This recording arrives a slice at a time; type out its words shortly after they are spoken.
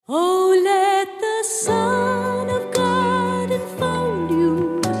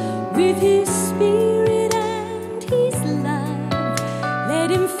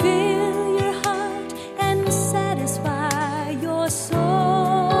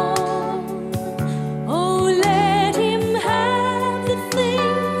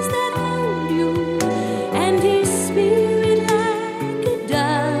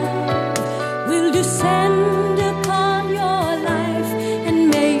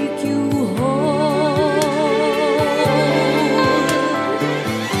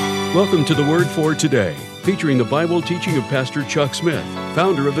Welcome to the Word for Today, featuring the Bible teaching of Pastor Chuck Smith,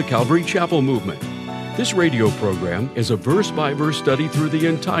 founder of the Calvary Chapel Movement. This radio program is a verse-by-verse study through the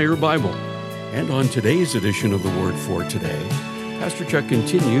entire Bible. And on today's edition of the Word for Today, Pastor Chuck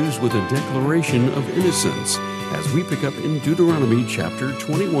continues with a Declaration of Innocence as we pick up in Deuteronomy chapter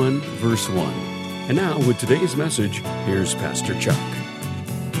 21, verse 1. And now, with today's message, here's Pastor Chuck.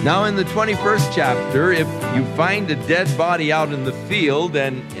 Now in the 21st chapter, if you find a dead body out in the field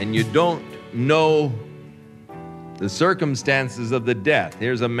and you don't know the circumstances of the death,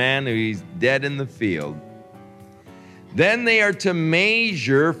 here's a man who's dead in the field, then they are to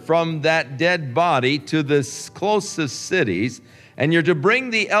measure from that dead body to the closest cities, and you're to bring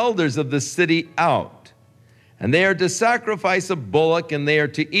the elders of the city out. And they are to sacrifice a bullock, and they are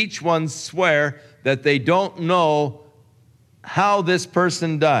to each one swear that they don't know how this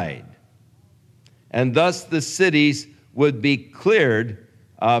person died. And thus the cities would be cleared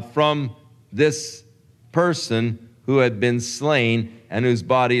from this person who had been slain and whose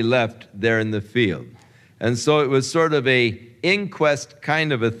body left there in the field. And so it was sort of a inquest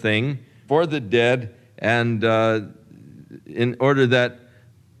kind of a thing for the dead, and in order that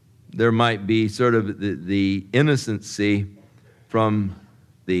there might be sort of the innocency from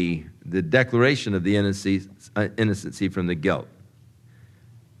the declaration of the innocency from the guilt.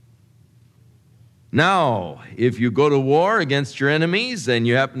 Now, if you go to war against your enemies and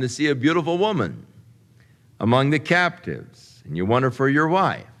you happen to see a beautiful woman among the captives and you want her for your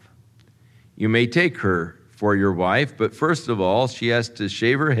wife, you may take her for your wife, but first of all, she has to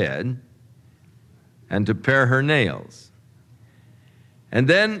shave her head and to pare her nails. And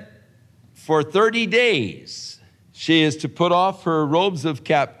then for 30 days, she is to put off her robes of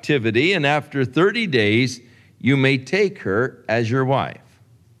captivity, and after 30 days, you may take her as your wife.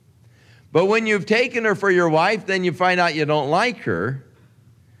 But when you've taken her for your wife, then you find out you don't like her,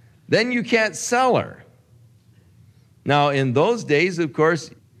 then you can't sell her. Now, in those days, of course,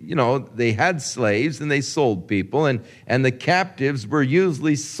 they had slaves and they sold people, and the captives were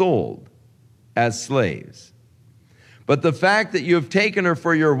usually sold as slaves. But the fact that you have taken her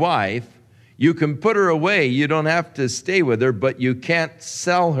for your wife, you can put her away. You don't have to stay with her, but you can't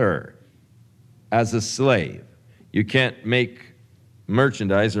sell her as a slave. You can't make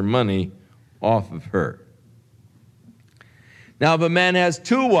merchandise or money off of her. Now, if a man has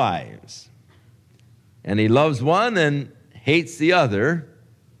two wives, and he loves one and hates the other,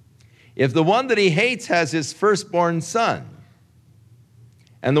 if the one that he hates has his firstborn son,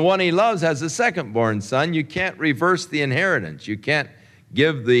 and the one he loves has a secondborn son, you can't reverse the inheritance. You can't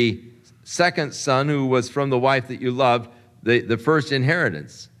give the second son, who was from the wife that you loved, the first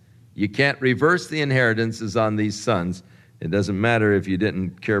inheritance. You can't reverse the inheritances on these sons. It doesn't matter if you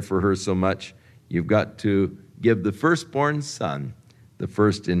didn't care for her so much. You've got to give the firstborn son the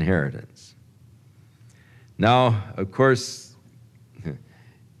first inheritance. Now, of course,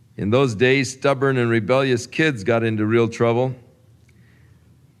 in those days, stubborn and rebellious kids got into real trouble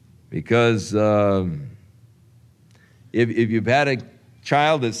because if you've had a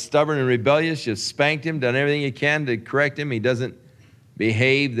child that's stubborn and rebellious, you've spanked him, done everything you can to correct him, he doesn't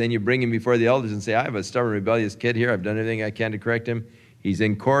behave, then you bring him before the elders and say, I have a stubborn, rebellious kid here, I've done everything I can to correct him, he's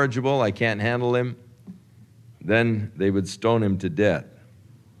incorrigible, I can't handle him. Then they would stone him to death.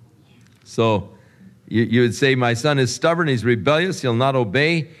 So you would say, my son is stubborn, he's rebellious, he'll not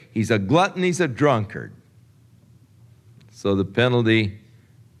obey, he's a glutton, he's a drunkard. So the penalty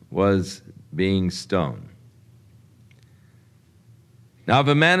was being stoned. Now, if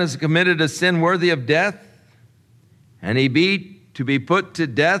a man has committed a sin worthy of death, and he be to be put to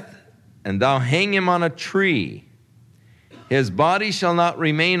death, and thou hang him on a tree, his body shall not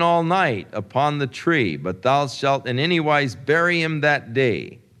remain all night upon the tree, but thou shalt in any wise bury him that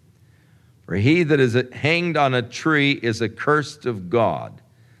day. For he that is hanged on a tree is accursed of God,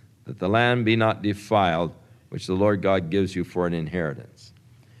 that the land be not defiled, which the Lord God gives you for an inheritance.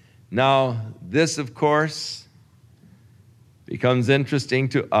 Now, this, of course, becomes interesting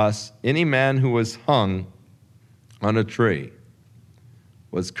to us. Any man who was hung on a tree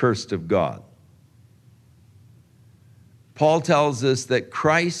was cursed of God. Paul tells us that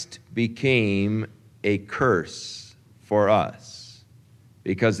Christ became a curse for us,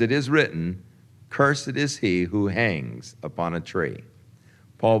 because it is written, cursed is he who hangs upon a tree.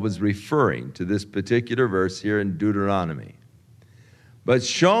 Paul was referring to this particular verse here in Deuteronomy, but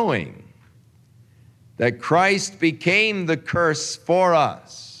showing that Christ became the curse for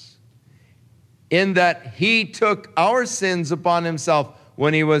us, in that he took our sins upon himself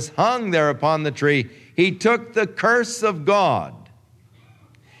when he was hung there upon the tree. He took the curse of God.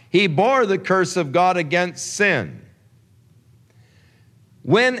 He bore the curse of God against sin.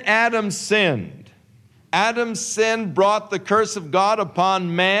 When Adam's sin brought the curse of God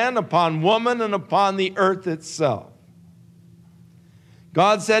upon man, upon woman, and upon the earth itself.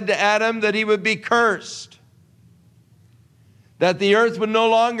 God said to Adam that he would be cursed, that the earth would no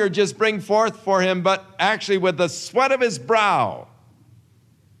longer just bring forth for him, but actually with the sweat of his brow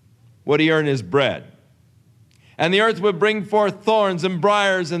would he earn his bread. And the earth would bring forth thorns and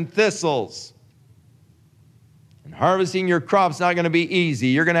briars and thistles. And harvesting your crop's not going to be easy.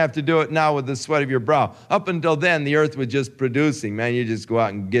 You're going to have to do it now with the sweat of your brow. Up until then, the earth was just producing. Man, you just go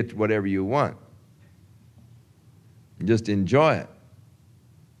out and get whatever you want. And just enjoy it.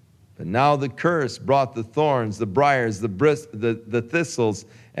 But now the curse brought the thorns, the briars, the thistles,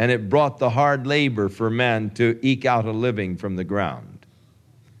 and it brought the hard labor for man to eke out a living from the ground.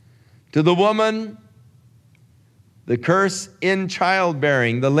 To the woman, the curse in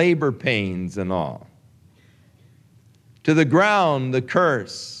childbearing, the labor pains and all. To the ground, the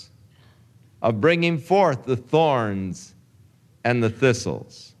curse of bringing forth the thorns and the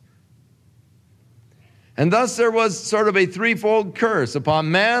thistles. And thus there was sort of a threefold curse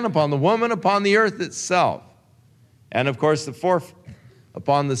upon man, upon the woman, upon the earth itself. And of course the fourth,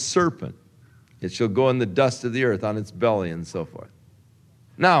 upon the serpent. It shall go in the dust of the earth on its belly and so forth.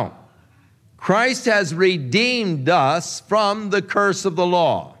 Now, Christ has redeemed us from the curse of the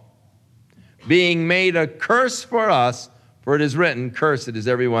law, being made a curse for us, for it is written, cursed is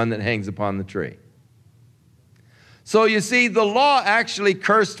everyone that hangs upon the tree. So you see, the law actually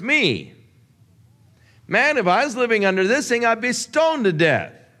cursed me. Man, if I was living under this thing, I'd be stoned to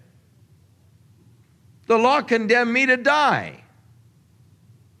death. The law condemned me to die.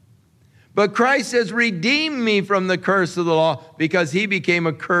 But Christ has redeemed me from the curse of the law because he became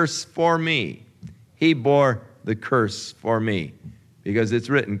a curse for me. He bore the curse for me because it's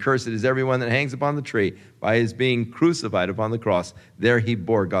written, cursed is everyone that hangs upon the tree. By his being crucified upon the cross, there he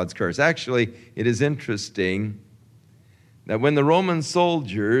bore God's curse. Actually, it is interesting that when the Roman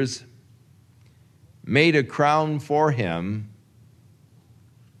soldiers made a crown for him,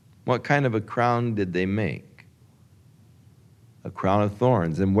 what kind of a crown did they make? A crown of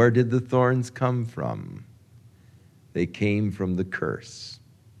thorns. And where did the thorns come from? They came from the curse.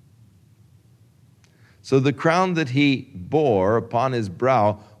 So the crown that he bore upon his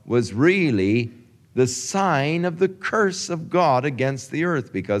brow was really the sign of the curse of God against the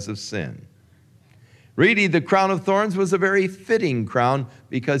earth because of sin. Really, the crown of thorns was a very fitting crown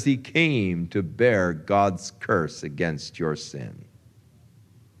because he came to bear God's curse against your sin.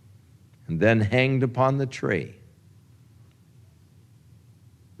 And then hanged upon the tree,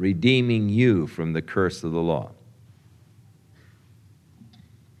 redeeming you from the curse of the law.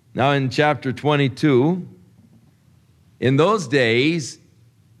 Now in chapter 22, in those days,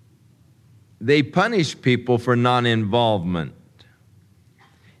 they punished people for non-involvement.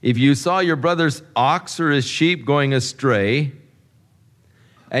 If you saw your brother's ox or his sheep going astray,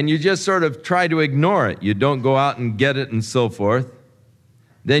 and you just sort of try to ignore it, you don't go out and get it and so forth,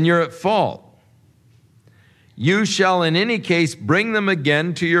 then you're at fault. You shall in any case bring them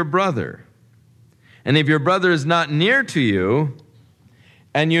again to your brother. And if your brother is not near to you,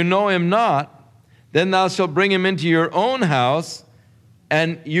 and you know him not, then thou shalt bring him into your own house,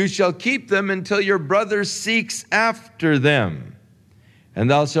 and you shall keep them until your brother seeks after them,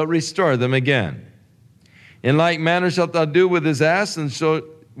 and thou shalt restore them again. In like manner shalt thou do with his ass, and so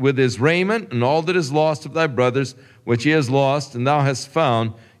with his raiment, and all that is lost of thy brothers, which he has lost, and thou hast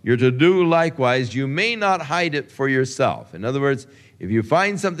found. You're to do likewise. You may not hide it for yourself. In other words, if you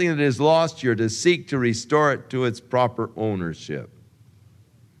find something that is lost, you're to seek to restore it to its proper ownership.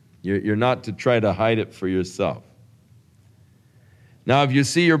 You're not to try to hide it for yourself. Now, if you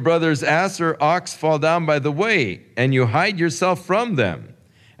see your brother's ass or ox fall down by the way, and you hide yourself from them,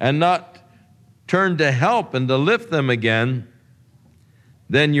 and not turn to help and to lift them again,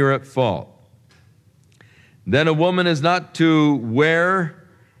 then you're at fault. Then a woman is not to wear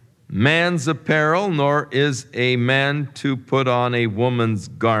man's apparel, nor is a man to put on a woman's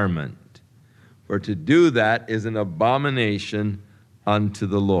garment. For to do that is an abomination unto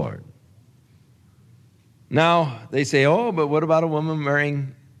the Lord. Now, they say, oh, but what about a woman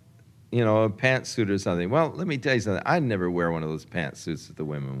wearing, a pantsuit or something? Well, let me tell you something. I never wear one of those pantsuits that the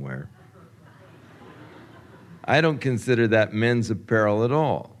women wear. I don't consider that men's apparel at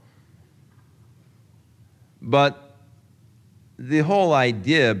all. But the whole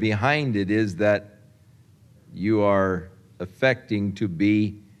idea behind it is that you are affecting to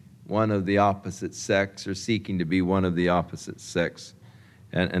be one of the opposite sex or seeking to be one of the opposite sex.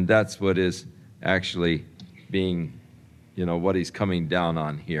 And that's what is actually being, what he's coming down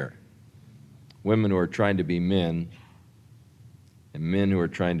on here. Women who are trying to be men and men who are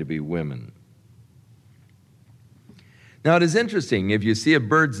trying to be women. Now, it is interesting, if you see a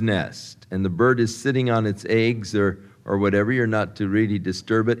bird's nest and the bird is sitting on its eggs or whatever, you're not to really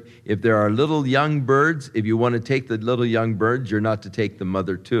disturb it. If there are little young birds, if you want to take the little young birds, you're not to take the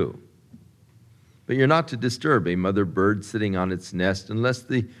mother too. But you're not to disturb a mother bird sitting on its nest unless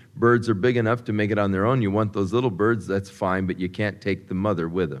the birds are big enough to make it on their own. You want those little birds, that's fine, but you can't take the mother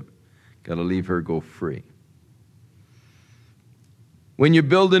with them. Got to leave her go free. When you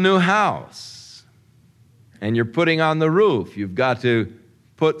build a new house and you're putting on the roof, you've got to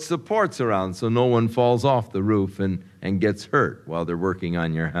put supports around so no one falls off the roof and gets hurt while they're working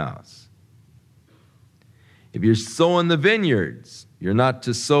on your house. If you're sowing the vineyards, you're not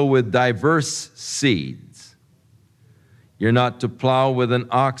to sow with diverse seeds. You're not to plow with an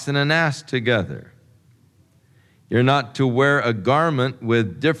ox and an ass together. You're not to wear a garment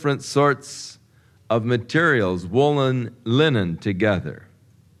with different sorts of materials, woolen, linen together.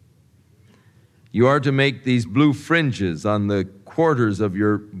 You are to make these blue fringes on the quarters of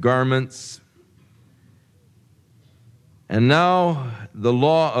your garments. And now the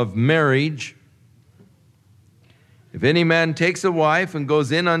law of marriage. If any man takes a wife and goes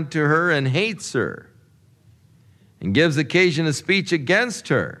in unto her and hates her, and gives occasion of speech against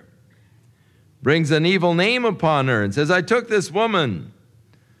her, brings an evil name upon her, and says, I took this woman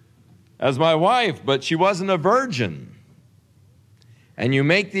as my wife, but she wasn't a virgin. And you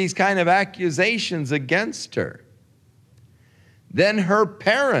make these kind of accusations against her, then her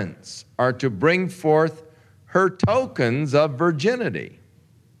parents are to bring forth her tokens of virginity.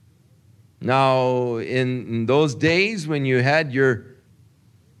 Now, in those days when you had your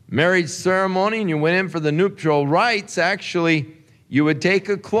marriage ceremony and you went in for the nuptial rites, actually, you would take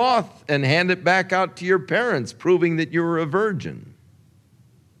a cloth and hand it back out to your parents, proving that you were a virgin.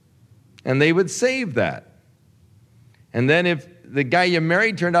 And they would save that. And then if the guy you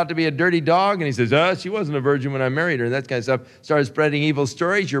married turned out to be a dirty dog, and he says, she wasn't a virgin when I married her, and that kind of stuff, started spreading evil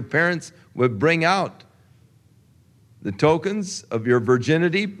stories, your parents would bring out the tokens of your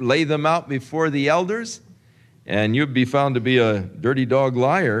virginity, lay them out before the elders, and you'd be found to be a dirty dog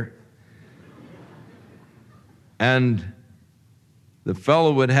liar. And the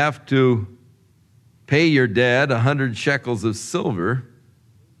fellow would have to pay your dad 100 shekels of silver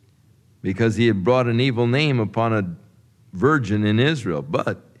because he had brought an evil name upon a virgin in Israel.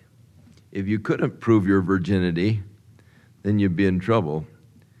 But if you couldn't prove your virginity, then you'd be in trouble.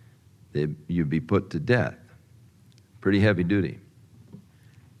 You'd be put to death. Pretty heavy duty.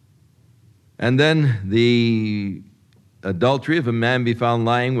 And then the adultery, if a man be found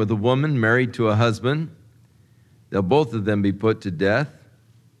lying with a woman married to a husband, they'll both of them be put to death.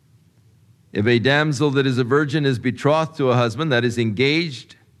 If a damsel that is a virgin is betrothed to a husband, that is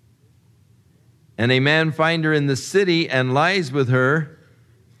engaged, and a man find her in the city and lies with her,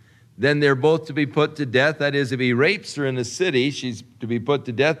 then they're both to be put to death. That is, if he rapes her in the city, she's to be put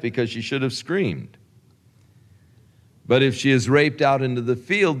to death because she should have screamed. But if she is raped out into the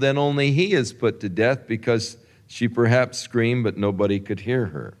field, then only he is put to death because she perhaps screamed, but nobody could hear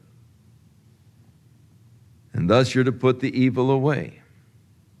her. And thus you're to put the evil away.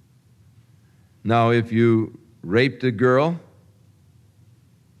 Now, if you raped a girl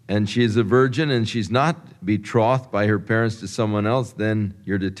and she's a virgin and she's not betrothed by her parents to someone else, then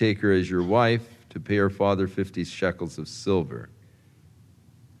you're to take her as your wife to pay her father 50 shekels of silver.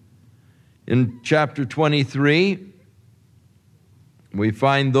 In chapter 23, we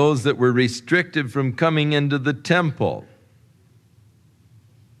find those that were restricted from coming into the temple.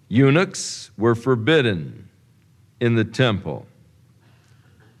 Eunuchs were forbidden in the temple.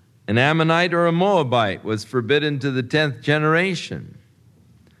 An Ammonite or a Moabite was forbidden to the 10th generation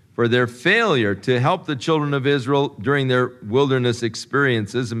for their failure to help the children of Israel during their wilderness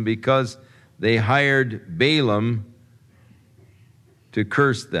experiences and because they hired Balaam to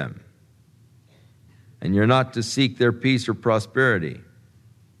curse them. And you're not to seek their peace or prosperity.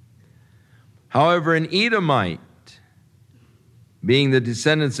 However, an Edomite, being the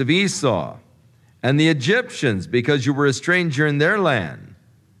descendants of Esau, and the Egyptians, because you were a stranger in their land,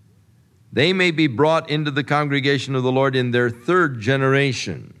 they may be brought into the congregation of the Lord in their 3rd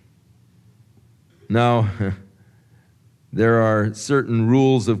generation. Now, there are certain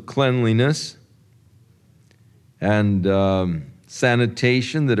rules of cleanliness and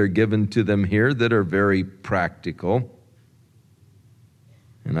sanitation that are given to them here that are very practical.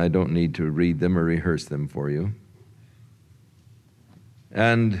 And I don't need to read them or rehearse them for you.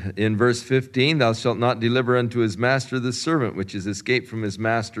 And in verse 15, thou shalt not deliver unto his master the servant which is escaped from his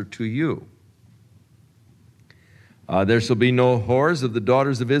master to you. There shall be no whores of the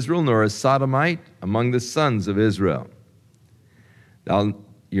daughters of Israel, nor a sodomite among the sons of Israel.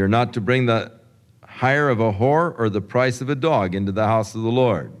 You're not to bring the hire of a whore or the price of a dog into the house of the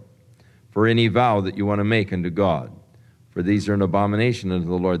Lord for any vow that you want to make unto God, for these are an abomination unto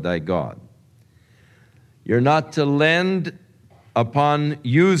the Lord thy God. You're not to lend upon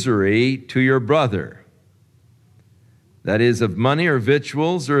usury to your brother, that is, of money or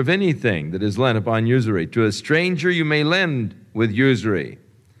victuals or of anything that is lent upon usury. To a stranger you may lend with usury,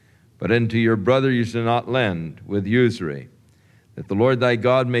 but unto your brother you shall not lend with usury, that the Lord thy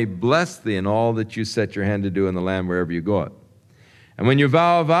God may bless thee in all that you set your hand to do in the land wherever you go. And when you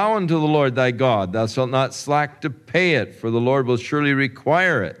vow a vow unto the Lord thy God, thou shalt not slack to pay it, for the Lord will surely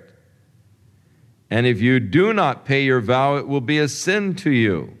require it. And if you do not pay your vow, it will be a sin to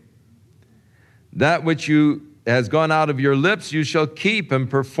you. That which has gone out of your lips, you shall keep and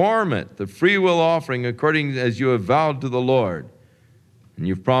perform it, the freewill offering, according as you have vowed to the Lord, and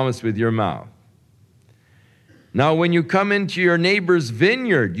you've promised with your mouth. Now, when you come into your neighbor's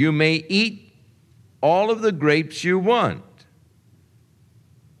vineyard, you may eat all of the grapes you want,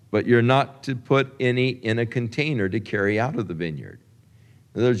 but you're not to put any in a container to carry out of the vineyard.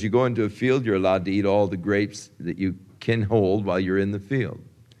 In other words, you go into a field, you're allowed to eat all the grapes that you can hold while you're in the field,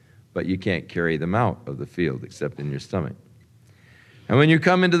 but you can't carry them out of the field except in your stomach. And when you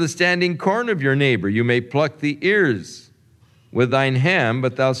come into the standing corn of your neighbor, you may pluck the ears with thine hand,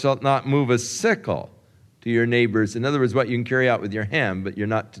 but thou shalt not move a sickle to your neighbors. In other words, what you can carry out with your hand, but you're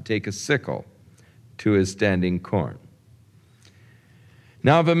not to take a sickle to his standing corn.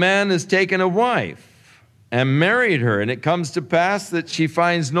 Now, if a man has taken a wife and married her, and it comes to pass that she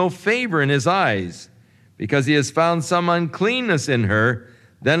finds no favor in his eyes, because he has found some uncleanness in her,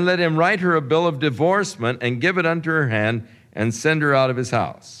 then let him write her a bill of divorcement and give it unto her hand and send her out of his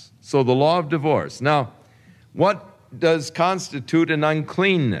house. So the law of divorce. Now, what does constitute an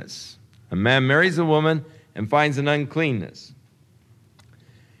uncleanness? A man marries a woman and finds an uncleanness.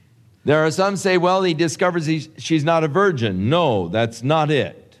 There are some say, well, he discovers she's not a virgin. No, that's not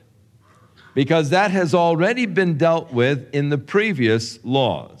it. Because that has already been dealt with in the previous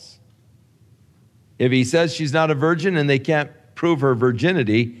laws. If he says she's not a virgin and they can't prove her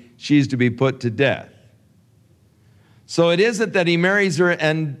virginity, she's to be put to death. So it isn't that he marries her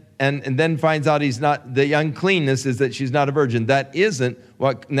and then finds out he's not, the uncleanness is that she's not a virgin. That isn't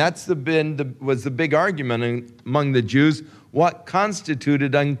what, and that's was the big argument among the Jews, what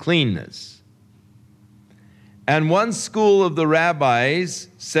constituted uncleanness. And one school of the rabbis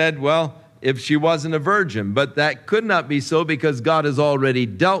said, well, if she wasn't a virgin, but that could not be so because God has already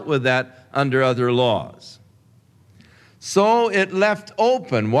dealt with that under other laws. So it left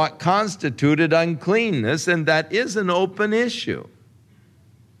open what constituted uncleanness, and that is an open issue.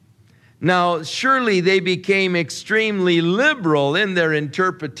 Now, surely they became extremely liberal in their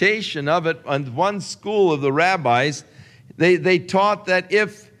interpretation of it. And one school of the rabbis, they taught that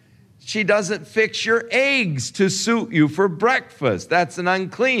if she doesn't fix your eggs to suit you for breakfast, that's an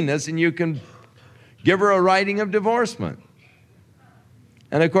uncleanness, and you can give her a writing of divorcement.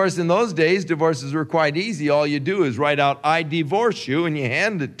 And of course, in those days, divorces were quite easy. All you do is write out, I divorce you, and you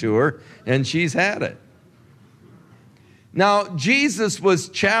hand it to her, and she's had it. Now, Jesus was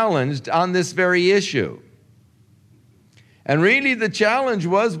challenged on this very issue. And really the challenge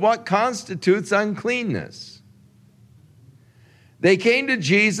was, what constitutes uncleanness? They came to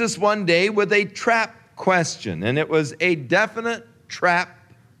Jesus one day with a trap question, and it was a definite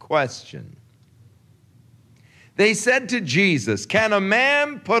trap question. They said to Jesus, can a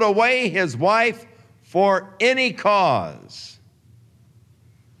man put away his wife for any cause?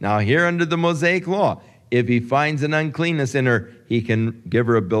 Now, here under the Mosaic law, if he finds an uncleanness in her, he can give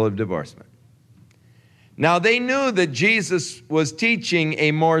her a bill of divorcement. Now, they knew that Jesus was teaching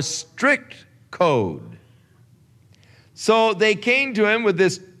a more strict code. So they came to him with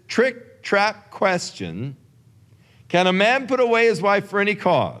this trick trap question, can a man put away his wife for any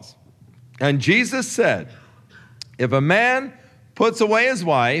cause? And Jesus said, if a man puts away his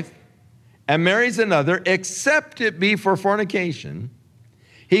wife and marries another, except it be for fornication,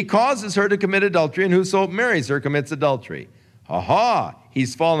 he causes her to commit adultery, and whoso marries her commits adultery. Aha!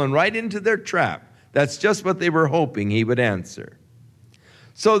 He's fallen right into their trap. That's just what they were hoping he would answer.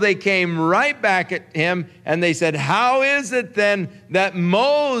 So they came right back at him, and they said, how is it then that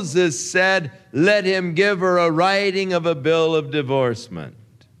Moses said, let him give her a writing of a bill of divorcement?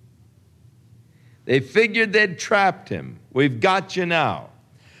 They figured they'd trapped him. We've got you now.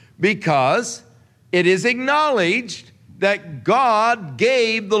 Because it is acknowledged that God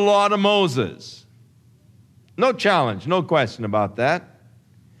gave the law to Moses. No challenge, no question about that.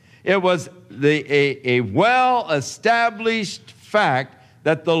 It was a well-established fact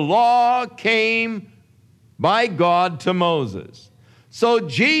that the law came by God to Moses. So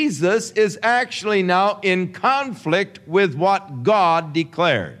Jesus is actually now in conflict with what God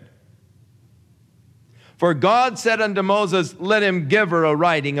declared. For God said unto Moses, let him give her a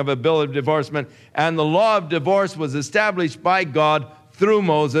writing of a bill of divorcement. And the law of divorce was established by God through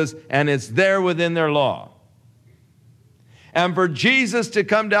Moses, and it's there within their law. And for Jesus to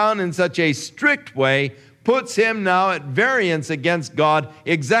come down in such a strict way puts him now at variance against God,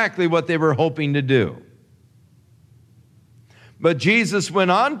 exactly what they were hoping to do. But Jesus went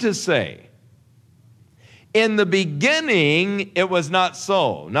on to say, in the beginning, it was not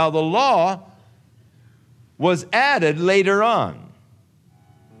so. Now, the law was added later on.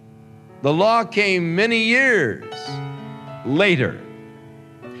 The law came many years later.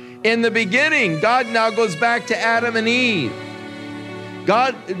 In the beginning, God now goes back to Adam and Eve.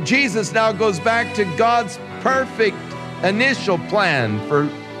 Jesus now goes back to God's perfect initial plan for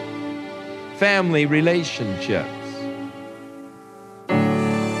family relationships.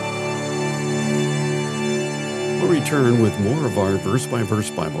 We'll return with more of our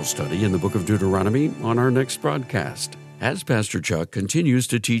verse-by-verse Bible study in the book of Deuteronomy on our next broadcast, as Pastor Chuck continues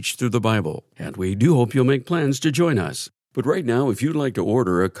to teach through the Bible, and we do hope you'll make plans to join us. But right now, if you'd like to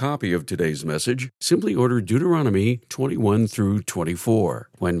order a copy of today's message, simply order Deuteronomy 21 through 24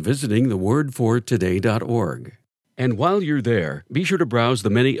 when visiting thewordfortoday.org. And while you're there, be sure to browse the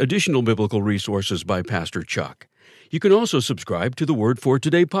many additional biblical resources by Pastor Chuck. You can also subscribe to the Word for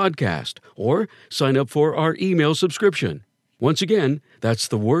Today podcast or sign up for our email subscription. Once again, that's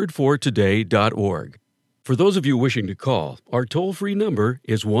thewordfortoday.org. For those of you wishing to call, our toll-free number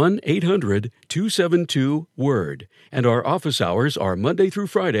is 1-800-272-WORD, and our office hours are Monday through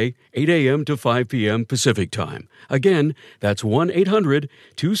Friday, 8 a.m. to 5 p.m. Pacific Time. Again, that's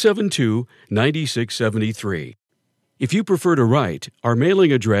 1-800-272-9673. If you prefer to write, our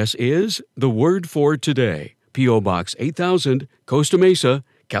mailing address is The Word for Today, P.O. Box 8000, Costa Mesa,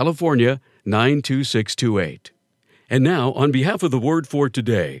 California, 92628. And now, on behalf of the Word for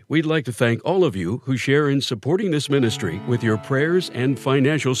Today, we'd like to thank all of you who share in supporting this ministry with your prayers and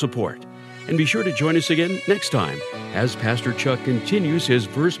financial support. And be sure to join us again next time as Pastor Chuck continues his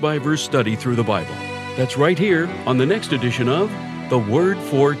verse-by-verse study through the Bible. That's right here on the next edition of The Word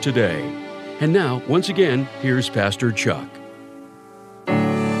for Today. And now, once again, here's Pastor Chuck.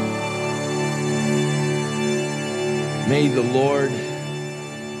 May the Lord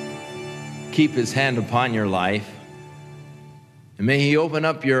keep his hand upon your life, and may he open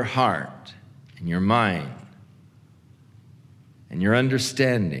up your heart and your mind and your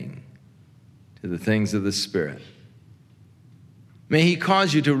understanding to the things of the Spirit. May he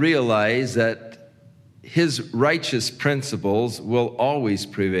cause you to realize that his righteous principles will always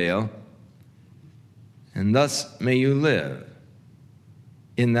prevail, and thus may you live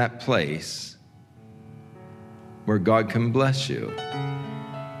in that place where God can bless you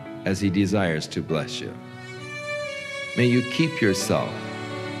as he desires to bless you. May you keep yourself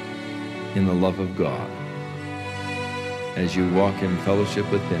in the love of God as you walk in fellowship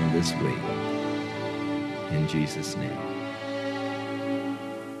with him this week. In Jesus' name.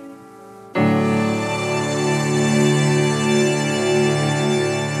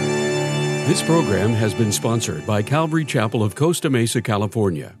 This program has been sponsored by Calvary Chapel of Costa Mesa,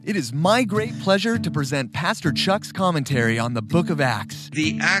 California. It is my great pleasure to present Pastor Chuck's commentary on the book of Acts.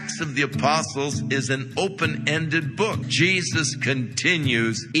 The Acts of the Apostles is an open-ended book. Jesus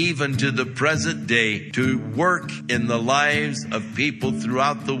continues even to the present day to work in the lives of people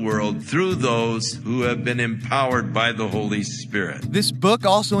throughout the world through those who have been empowered by the Holy Spirit. This book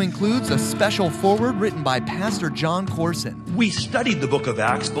also includes a special foreword written by Pastor John Corson. We studied the book of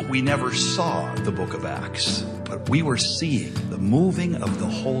Acts, but we never saw the book of Acts. But we were seeing the moving of the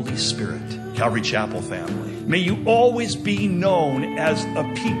Holy Spirit. Calvary Chapel family, may you always be known as a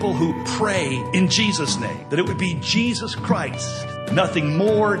people who pray in Jesus' name. That it would be Jesus Christ. Nothing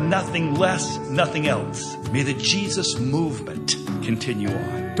more, nothing less, nothing else. May the Jesus movement continue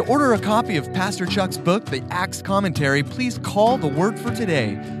on. To order a copy of Pastor Chuck's book, The Acts Commentary, please call The Word for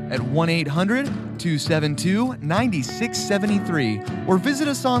Today at 1-800-272-9673 or visit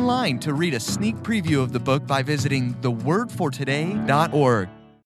us online to read a sneak preview of the book by visiting thewordfortoday.org.